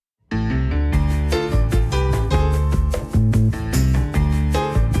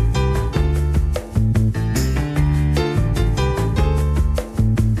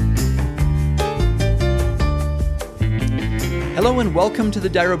Hello and welcome to the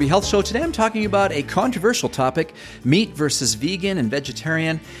Dairobi Health Show. Today I'm talking about a controversial topic, meat versus vegan and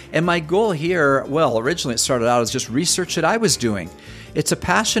vegetarian. And my goal here, well, originally it started out as just research that I was doing. It's a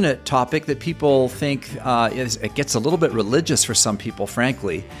passionate topic that people think it gets a little bit religious for some people,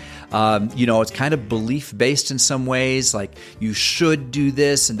 frankly. It's kind of belief-based in some ways, like you should do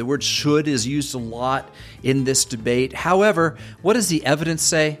this, and the word should is used a lot in this debate. However, what does the evidence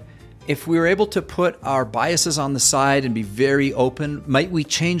say? If we were able to put our biases on the side and be very open, might we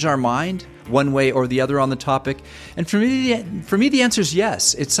change our mind one way or the other on the topic? And for me, the answer is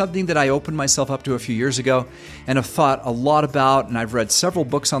yes. It's something that I opened myself up to a few years ago and have thought a lot about, and I've read several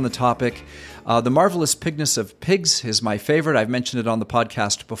books on the topic. The Marvelous Pigness of Pigs is my favorite. I've mentioned it on the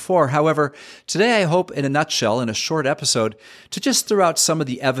podcast before. However, today I hope in a nutshell, in a short episode, to just throw out some of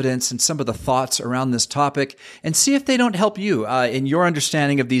the evidence and some of the thoughts around this topic and see if they don't help you in your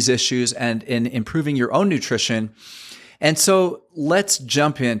understanding of these issues and in improving your own nutrition. And so let's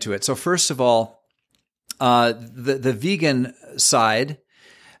jump into it. So first of all, the vegan side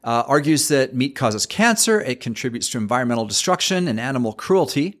argues that meat causes cancer, it contributes to environmental destruction and animal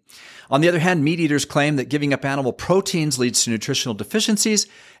cruelty. On the other hand, meat eaters claim that giving up animal proteins leads to nutritional deficiencies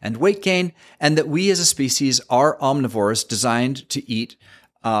and weight gain, and that we as a species are omnivores designed to eat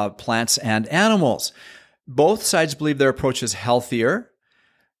plants and animals. Both sides believe their approach is healthier,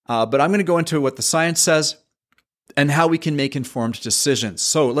 but I'm going to go into what the science says and how we can make informed decisions.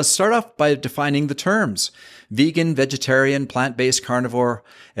 So let's start off by defining the terms: vegan, vegetarian, plant-based, carnivore,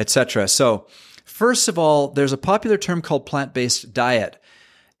 etc. So first of all, there's a popular term called plant-based diet.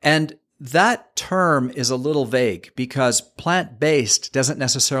 And that term is a little vague because plant-based doesn't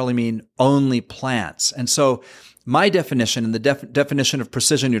necessarily mean only plants. And so my definition and the definition of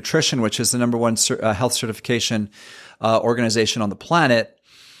Precision Nutrition, which is the number one health certification organization on the planet,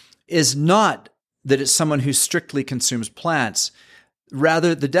 is not that it's someone who strictly consumes plants.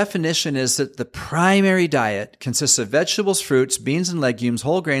 Rather, the definition is that the primary diet consists of vegetables, fruits, beans and legumes,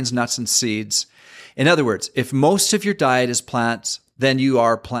 whole grains, nuts, and seeds. In other words, if most of your diet is plants, then you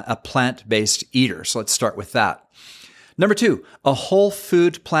are a plant-based eater. So let's start with that. Number two, a whole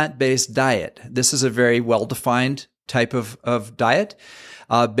food plant-based diet. This is a very well-defined type of diet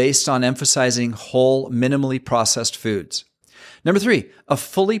based on emphasizing whole, minimally processed foods. Number three, a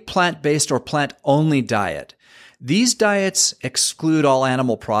fully plant-based or plant-only diet. These diets exclude all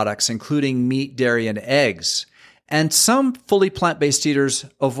animal products, including meat, dairy, and eggs. And some fully plant-based eaters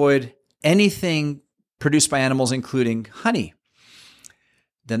avoid anything produced by animals, including honey.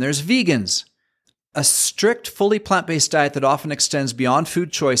 Then there's vegans, a strict, fully plant-based diet that often extends beyond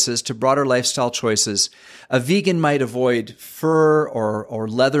food choices to broader lifestyle choices. A vegan might avoid fur or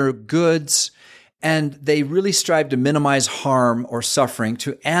leather goods, and they really strive to minimize harm or suffering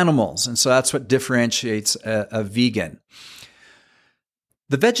to animals. And so that's what differentiates a vegan.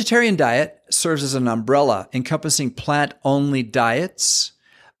 The vegetarian diet serves as an umbrella encompassing plant-only diets,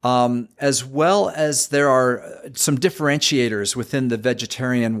 as well as there are some differentiators within the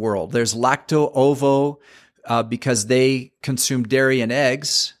vegetarian world. There's lacto-ovo because they consume dairy and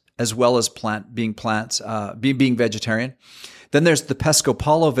eggs, as well as being vegetarian. Then there's the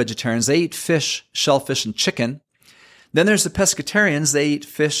Pescopalo vegetarians. They eat fish, shellfish, and chicken. Then there's the pescatarians. They eat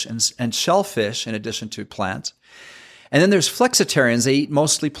fish and shellfish in addition to plants. And then there's flexitarians. They eat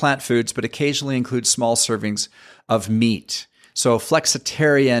mostly plant foods, but occasionally include small servings of meat. So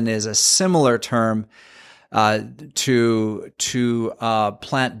flexitarian is a similar term to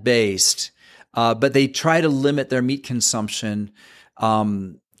plant-based, but they try to limit their meat consumption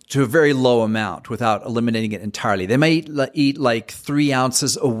to a very low amount without eliminating it entirely. They may eat like 3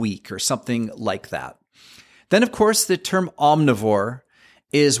 ounces a week or something like that. Then, of course, the term omnivore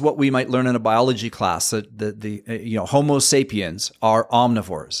is what we might learn in a biology class. The Homo sapiens are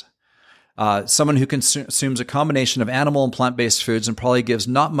omnivores. Someone who consumes a combination of animal and plant-based foods and probably gives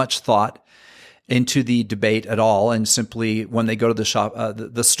not much thought into the debate at all, and simply when they go to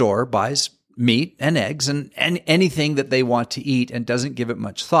the store, buys meat and eggs and anything that they want to eat and doesn't give it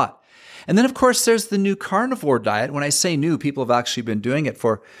much thought. And then, of course, there's the new carnivore diet. When I say new, people have actually been doing it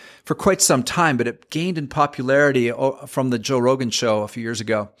for quite some time, but it gained in popularity from the Joe Rogan show a few years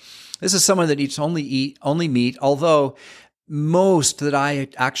ago. This is someone that eats only meat, although most that I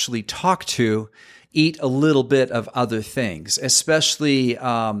actually talk to eat a little bit of other things, especially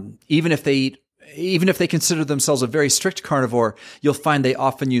even if they consider themselves a very strict carnivore, you'll find they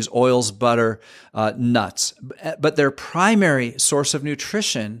often use oils, butter, nuts. But their primary source of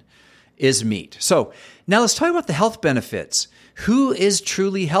nutrition is meat. So now let's talk about the health benefits. Who is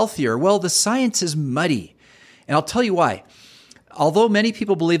truly healthier? Well, the science is muddy, and I'll tell you why. Although many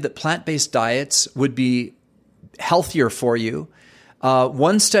people believe that plant-based diets would be healthier for you,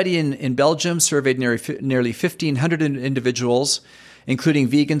 One study in Belgium surveyed nearly 1,500 individuals, including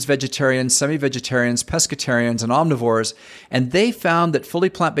vegans, vegetarians, semi-vegetarians, pescatarians, and omnivores, and they found that fully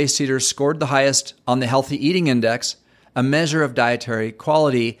plant-based eaters scored the highest on the Healthy Eating Index, a measure of dietary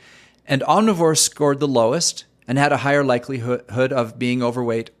quality, and omnivores scored the lowest and had a higher likelihood of being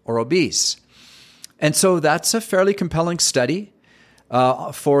overweight or obese. And so that's a fairly compelling study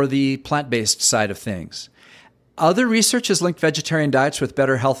for the plant-based side of things. Other research has linked vegetarian diets with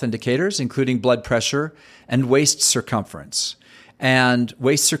better health indicators, including blood pressure and waist circumference. And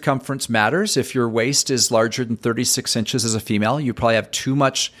waist circumference matters. If your waist is larger than 36 inches as a female, you probably have too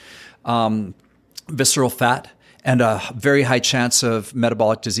much visceral fat and a very high chance of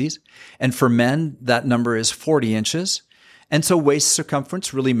metabolic disease. And for men, that number is 40 inches. And so waist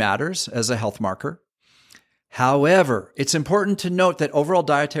circumference really matters as a health marker. However, it's important to note that overall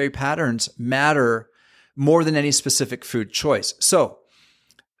dietary patterns matter more than any specific food choice. So,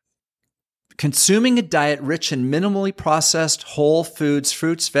 consuming a diet rich in minimally processed whole foods,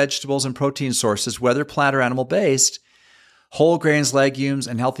 fruits, vegetables, and protein sources, whether plant or animal-based, whole grains, legumes,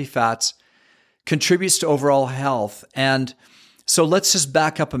 and healthy fats, contributes to overall health. And so let's just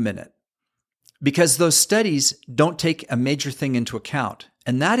back up a minute, because those studies don't take a major thing into account,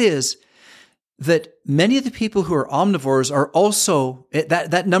 and that is that many of the people who are omnivores are also,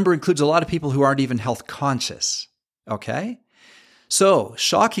 that number includes a lot of people who aren't even health conscious, okay? So,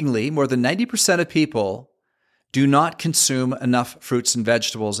 shockingly, more than 90% of people do not consume enough fruits and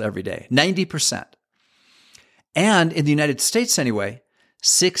vegetables every day. 90%. And in the United States anyway,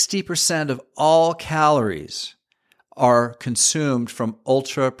 60% of all calories are consumed from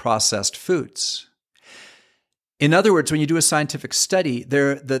ultra-processed foods. In other words, when you do a scientific study,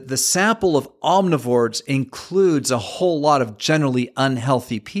 the sample of omnivores includes a whole lot of generally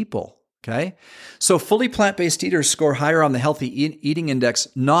unhealthy people, okay? So fully plant-based eaters score higher on the Healthy Eating Index,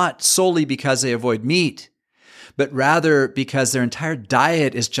 not solely because they avoid meat, but rather because their entire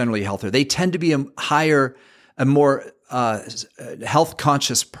diet is generally healthier. They tend to be a more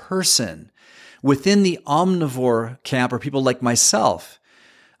health-conscious person. Within the omnivore camp are people like myself.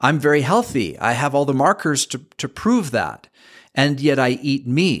 I'm very healthy. I have all the markers to prove that. And yet I eat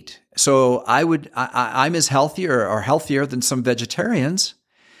meat. So I'm as healthier or healthier than some vegetarians.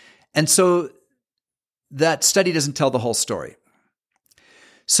 And so that study doesn't tell the whole story.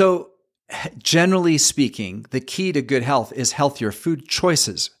 So generally speaking, the key to good health is healthier food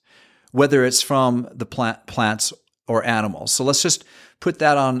choices, whether it's from the plants or animals. So let's just put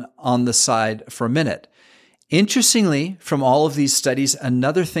that on the side for a minute. Interestingly, from all of these studies,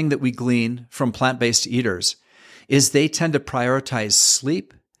 another thing that we glean from plant-based eaters is they tend to prioritize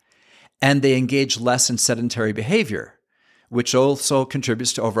sleep and they engage less in sedentary behavior, which also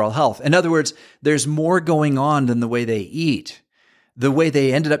contributes to overall health. In other words, there's more going on than the way they eat. The way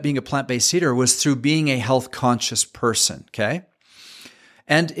they ended up being a plant-based eater was through being a health-conscious person, okay?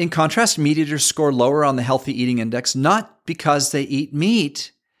 And in contrast, meat eaters score lower on the Healthy Eating Index, not because they eat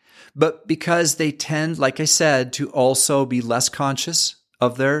meat, but because they tend, like I said, to also be less conscious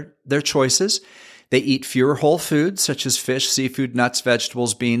of their choices. They eat fewer whole foods, such as fish, seafood, nuts,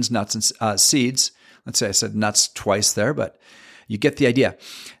 vegetables, beans, nuts, and seeds. Let's say I said nuts twice there, but you get the idea.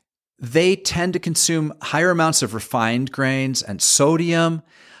 They tend to consume higher amounts of refined grains and sodium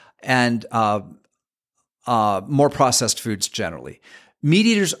and more processed foods generally. Meat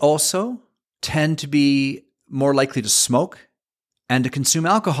eaters also tend to be more likely to smoke and to consume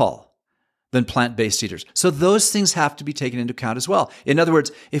alcohol than plant-based eaters. So those things have to be taken into account as well. In other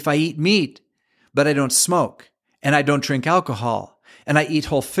words, if I eat meat, but I don't smoke, and I don't drink alcohol, and I eat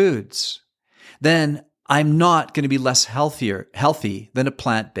whole foods, then I'm not going to be less healthy than a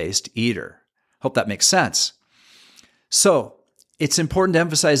plant-based eater. Hope that makes sense. So it's important to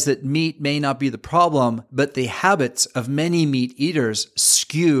emphasize that meat may not be the problem, but the habits of many meat eaters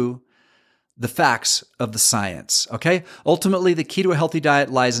skew the facts of the science, okay? Ultimately, the key to a healthy diet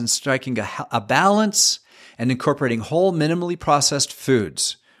lies in striking a balance and incorporating whole, minimally processed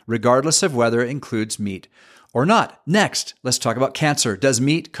foods, regardless of whether it includes meat or not. Next, let's talk about cancer. Does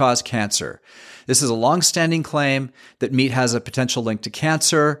meat cause cancer? This is a long-standing claim that meat has a potential link to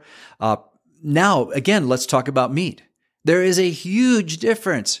cancer. Now, again, let's talk about meat. There is a huge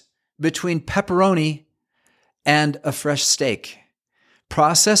difference between pepperoni and a fresh steak.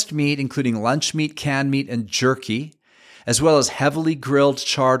 Processed meat, including lunch meat, canned meat, and jerky, as well as heavily grilled,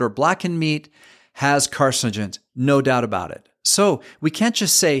 charred, or blackened meat, has carcinogens, no doubt about it. So we can't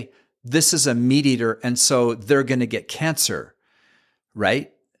just say, this is a meat eater, and so they're going to get cancer,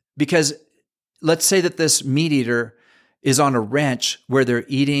 right? Because let's say that this meat eater is on a ranch where they're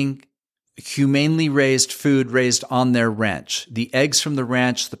eating humanely raised food raised on their ranch, the eggs from the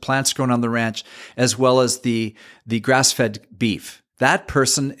ranch, the plants grown on the ranch, as well as the grass-fed beef, that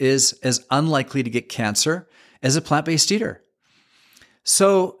person is as unlikely to get cancer as a plant-based eater.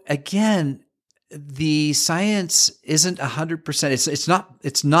 So again, the science isn't 100%.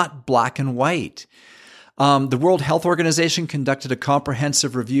 It's not black and white. The World Health Organization conducted a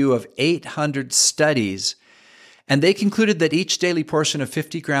comprehensive review of 800 studies, and they concluded that each daily portion of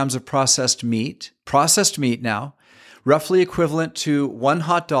 50 grams of processed meat now, roughly equivalent to 1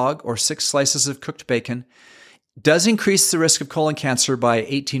 hot dog or 6 slices of cooked bacon, does increase the risk of colon cancer by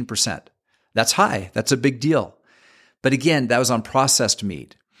 18%. That's high. That's a big deal. But again, that was on processed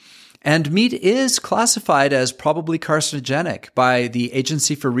meat. And meat is classified as probably carcinogenic by the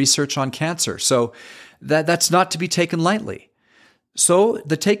Agency for Research on Cancer. So that's not to be taken lightly. So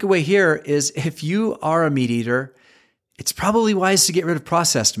the takeaway here is if you are a meat eater, it's probably wise to get rid of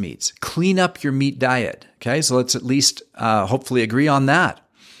processed meats. Clean up your meat diet. Okay, so let's at least hopefully agree on that.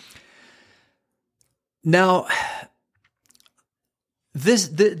 Now,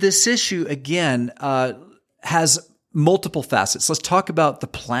 this issue, again, has multiple facets. Let's talk about the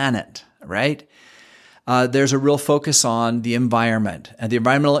planet, right? There's a real focus on the environment, and the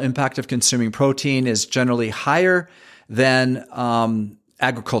environmental impact of consuming protein is generally higher than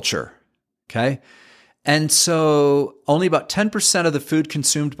agriculture, okay? And so only about 10% of the food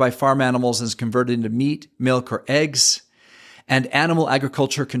consumed by farm animals is converted into meat, milk, or eggs, and animal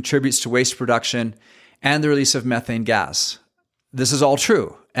agriculture contributes to waste production and the release of methane gas. This is all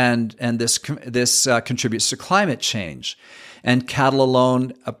true, and this contributes to climate change. And cattle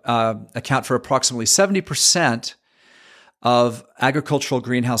alone account for approximately 70% of agricultural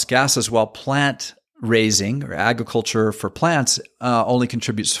greenhouse gases, while plant raising or agriculture for plants only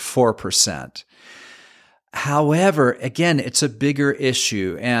contributes 4%. However, again, it's a bigger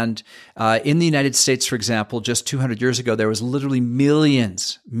issue. And in the United States, for example, just 200 years ago, there was literally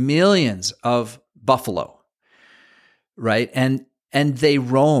millions of buffalo, right? And they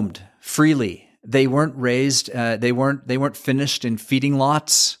roamed freely. They weren't raised. They weren't finished in feeding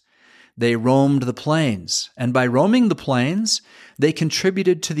lots. They roamed the plains, and by roaming the plains, they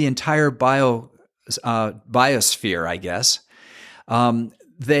contributed to the entire biosphere. I guess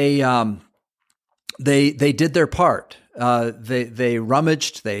they did their part. They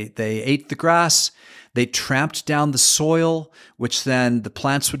rummaged. They ate the grass. They tramped down the soil, which then the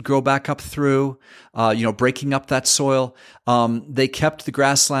plants would grow back up through, breaking up that soil. They kept the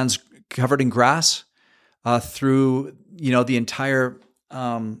grasslands covered in grass through, the entire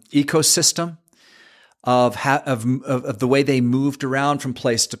ecosystem of the way they moved around from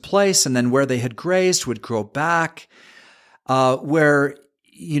place to place, and then where they had grazed would grow back. When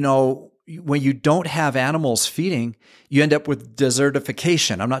you don't have animals feeding, you end up with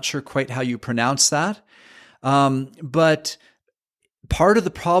desertification. I'm not sure quite how you pronounce that. But part of the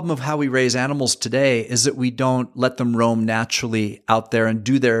problem of how we raise animals today is that we don't let them roam naturally out there and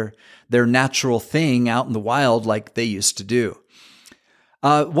do their natural thing out in the wild like they used to do.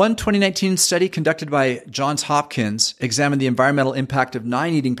 One 2019 study conducted by Johns Hopkins examined the environmental impact of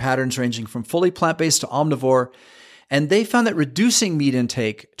 9 eating patterns ranging from fully plant-based to omnivore, and they found that reducing meat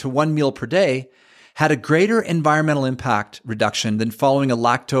intake to 1 meal per day had a greater environmental impact reduction than following a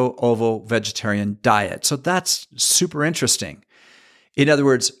lacto-ovo-vegetarian diet. So that's super interesting. In other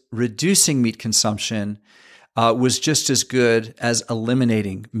words, reducing meat consumption was just as good as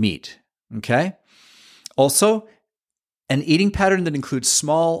eliminating meat, okay? Also, an eating pattern that includes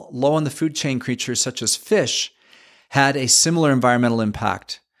small, low-on-the-food-chain creatures such as fish had a similar environmental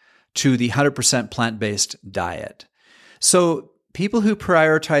impact to the 100% plant-based diet. So people who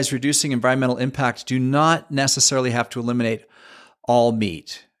prioritize reducing environmental impact do not necessarily have to eliminate all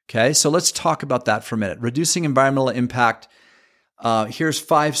meat. Okay, so let's talk about that for a minute. Reducing environmental impact. Here's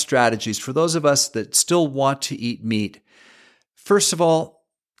 5 strategies for those of us that still want to eat meat. First of all,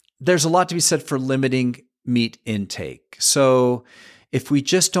 there's a lot to be said for limiting meat intake. So if we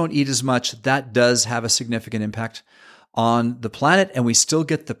just don't eat as much, that does have a significant impact on the planet, and we still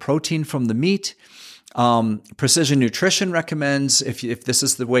get the protein from the meat. Precision Nutrition recommends, if this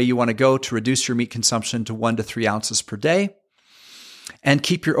is the way you want to go, to reduce your meat consumption to 1 to 3 ounces per day and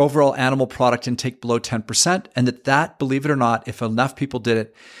keep your overall animal product intake below 10%. And that, believe it or not, if enough people did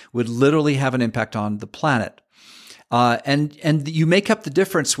it, would literally have an impact on the planet. And you make up the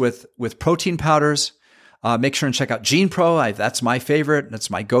difference with protein powders. Make sure and check out GenePro. That's my favorite. That's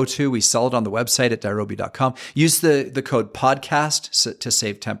my go-to. We sell it on the website at dairobi.com. Use the code podcast to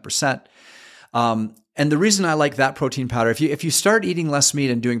save 10%. And the reason I like that protein powder, if you start eating less meat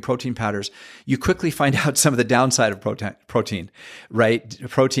and doing protein powders, you quickly find out some of the downside of protein, right?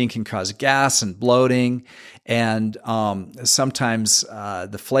 Protein can cause gas and bloating, and sometimes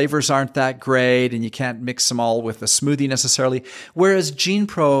the flavors aren't that great, and you can't mix them all with a smoothie necessarily. Whereas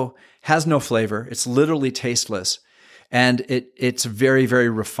GenePro has no flavor; it's literally tasteless, and it's very, very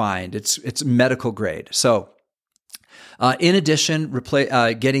refined. It's medical grade. So. In addition,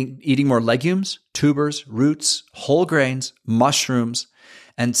 eating more legumes, tubers, roots, whole grains, mushrooms,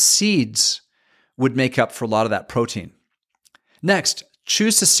 and seeds would make up for a lot of that protein. Next,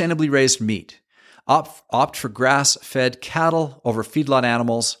 choose sustainably raised meat. Opt for grass-fed cattle over feedlot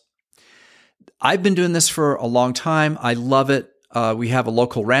animals. I've been doing this for a long time. I love it. We have a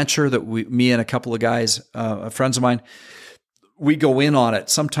local rancher that me and a couple of guys, friends of mine, we go in on it.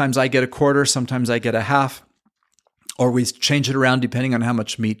 Sometimes I get a quarter, sometimes I get a half. Or we change it around depending on how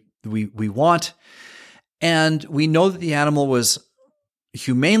much meat we want. And we know that the animal was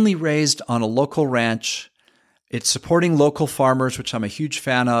humanely raised on a local ranch. It's supporting local farmers, which I'm a huge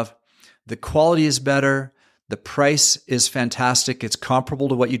fan of. The quality is better. The price is fantastic. It's comparable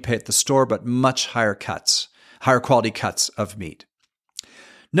to what you'd pay at the store, but much higher quality cuts of meat.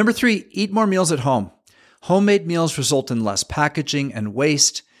 Number 3, eat more meals at home. Homemade meals result in less packaging and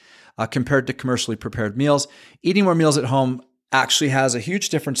waste. Compared to commercially prepared meals. Eating more meals at home actually has a huge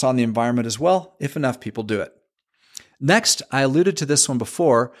difference on the environment as well, if enough people do it. Next, I alluded to this one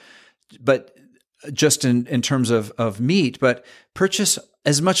before, but just in terms of meat, but purchase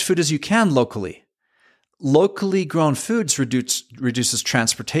as much food as you can locally. Locally grown foods reduces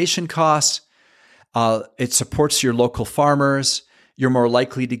transportation costs. It supports your local farmers. You're more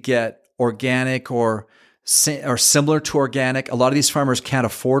likely to get organic or similar to organic. A lot of these farmers can't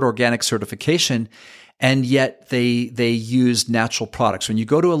afford organic certification, and yet they use natural products. When you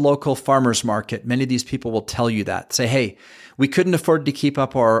go to a local farmer's market, many of these people will tell you that. Say, hey, we couldn't afford to keep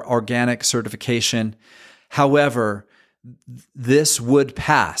up our organic certification. However, this would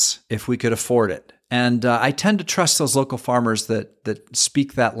pass if we could afford it. And I tend to trust those local farmers that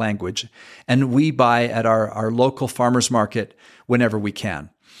speak that language. And we buy at our local farmer's market whenever we can.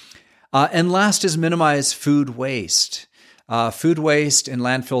 And last is minimize food waste. Food waste in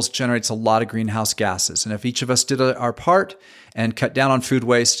landfills generates a lot of greenhouse gases. And if each of us did our part and cut down on food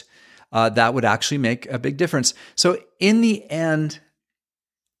waste, that would actually make a big difference. So in the end,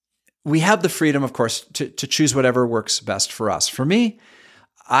 we have the freedom, of course, to choose whatever works best for us. For me,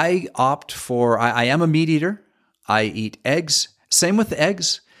 I am a meat eater. I eat eggs. Same with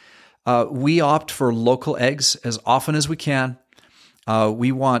eggs. We opt for local eggs as often as we can.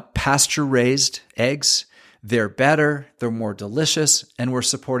 We want pasture-raised eggs. They're better, they're more delicious, and we're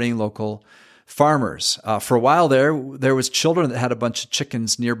supporting local farmers. For a while there was children that had a bunch of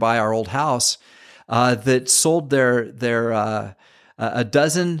chickens nearby our old house that sold their a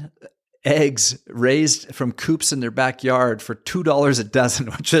dozen eggs raised from coops in their backyard for $2 a dozen,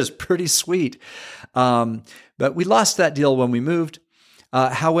 which is pretty sweet. But we lost that deal when we moved.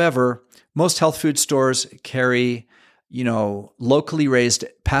 However, most health food stores carry locally raised,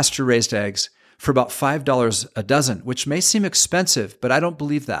 pasture-raised eggs for about $5 a dozen, which may seem expensive, but I don't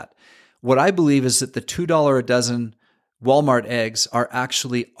believe that. What I believe is that the $2 a dozen Walmart eggs are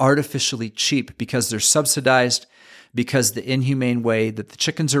actually artificially cheap because they're subsidized, because the inhumane way that the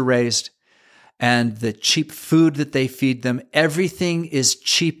chickens are raised and the cheap food that they feed them, everything is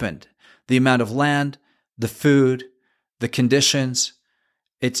cheapened. The amount of land, the food, the conditions,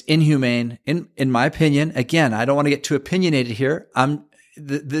 it's inhumane, in my opinion. Again, I don't want to get too opinionated here.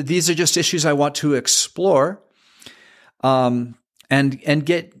 These are just issues I want to explore, and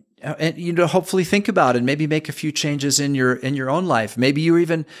get hopefully think about and maybe make a few changes in your own life. Maybe you're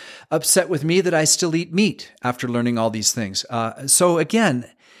even upset with me that I still eat meat after learning all these things. So again,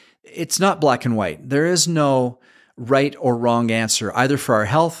 it's not black and white. There is no right or wrong answer, either for our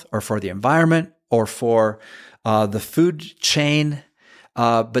health or for the environment or for the food chain.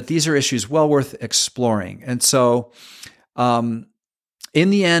 But these are issues well worth exploring. And so, in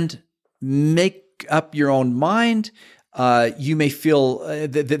the end, make up your own mind. You may feel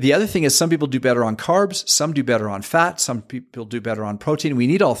the other thing is some people do better on carbs, some do better on fat, some people do better on protein. We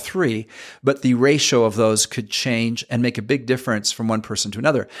need all three, but the ratio of those could change and make a big difference from one person to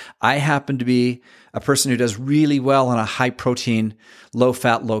another. I happen to be a person who does really well on a high protein, low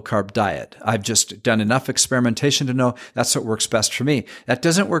fat, low carb diet. I've just done enough experimentation to know that's what works best for me. That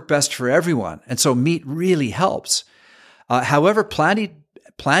doesn't work best for everyone. And so meat really helps. However,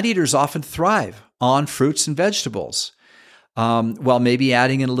 plant eaters often thrive on fruits and vegetables. While maybe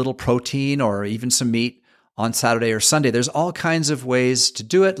adding in a little protein or even some meat on Saturday or Sunday. There's all kinds of ways to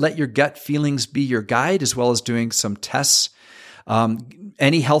do it. Let your gut feelings be your guide, as well as doing some tests.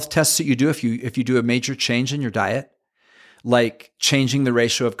 Any health tests that you do, if you do a major change in your diet, like changing the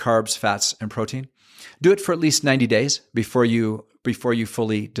ratio of carbs, fats, and protein, do it for at least 90 days before you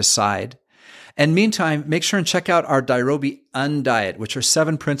fully decide. And meantime, make sure and check out our Dirobi Undiet, which are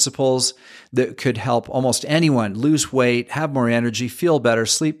 7 principles that could help almost anyone lose weight, have more energy, feel better,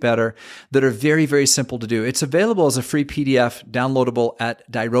 sleep better, that are very, very simple to do. It's available as a free PDF downloadable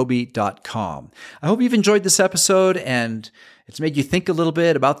at dirobi.com. I hope you've enjoyed this episode and it's made you think a little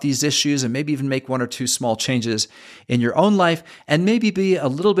bit about these issues and maybe even make 1 or 2 small changes in your own life, and maybe be a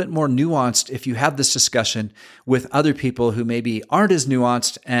little bit more nuanced if you have this discussion with other people who maybe aren't as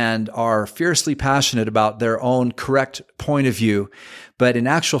nuanced and are fiercely passionate about their own correct point of view. But in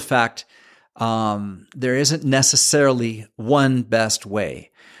actual fact, there isn't necessarily one best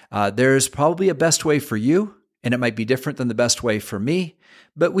way. There's probably a best way for you, and it might be different than the best way for me.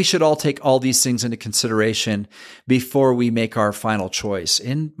 But we should all take all these things into consideration before we make our final choice,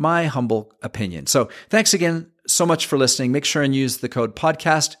 in my humble opinion. So thanks again so much for listening. Make sure and use the code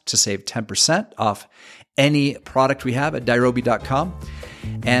podcast to save 10% off any product we have at dirobi.com.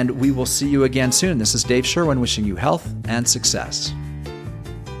 And we will see you again soon. This is Dave Sherwin wishing you health and success.